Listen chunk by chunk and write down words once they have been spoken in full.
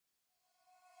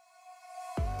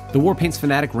The Warpaints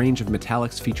Fanatic range of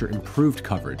metallics feature improved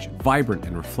coverage, vibrant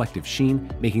and reflective sheen,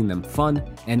 making them fun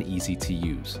and easy to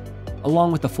use.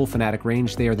 Along with the full Fanatic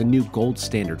range, they are the new gold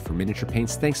standard for miniature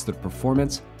paints thanks to their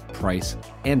performance, price,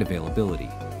 and availability.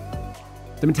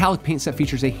 The metallic paint set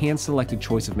features a hand-selected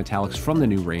choice of metallics from the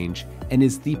new range and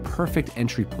is the perfect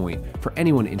entry point for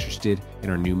anyone interested in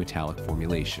our new metallic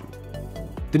formulation.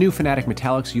 The new Fanatic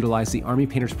Metallics utilize the Army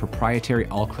Painter's proprietary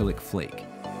all-acrylic flake.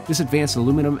 This advanced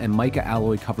aluminum and mica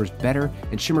alloy covers better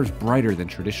and shimmers brighter than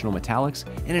traditional metallics,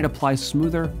 and it applies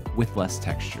smoother with less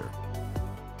texture.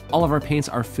 All of our paints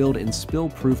are filled in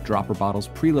spill-proof dropper bottles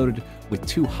preloaded with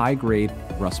 2 high-grade,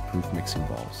 rust-proof mixing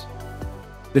balls.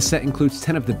 This set includes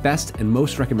 10 of the best and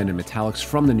most recommended metallics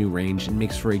from the new range and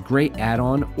makes for a great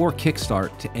add-on or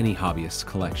kickstart to any hobbyist's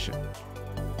collection.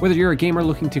 Whether you're a gamer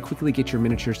looking to quickly get your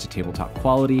miniatures to tabletop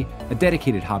quality, a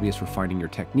dedicated hobbyist refining your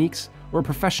techniques, or a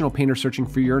professional painter searching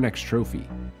for your next trophy,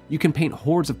 you can paint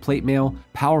hordes of plate mail,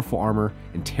 powerful armor,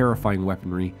 and terrifying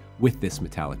weaponry with this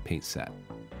metallic paint set.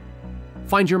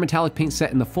 Find your metallic paint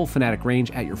set in the full Fanatic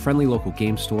range at your friendly local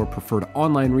game store, preferred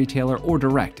online retailer, or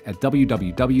direct at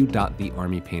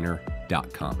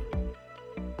www.thearmypainter.com.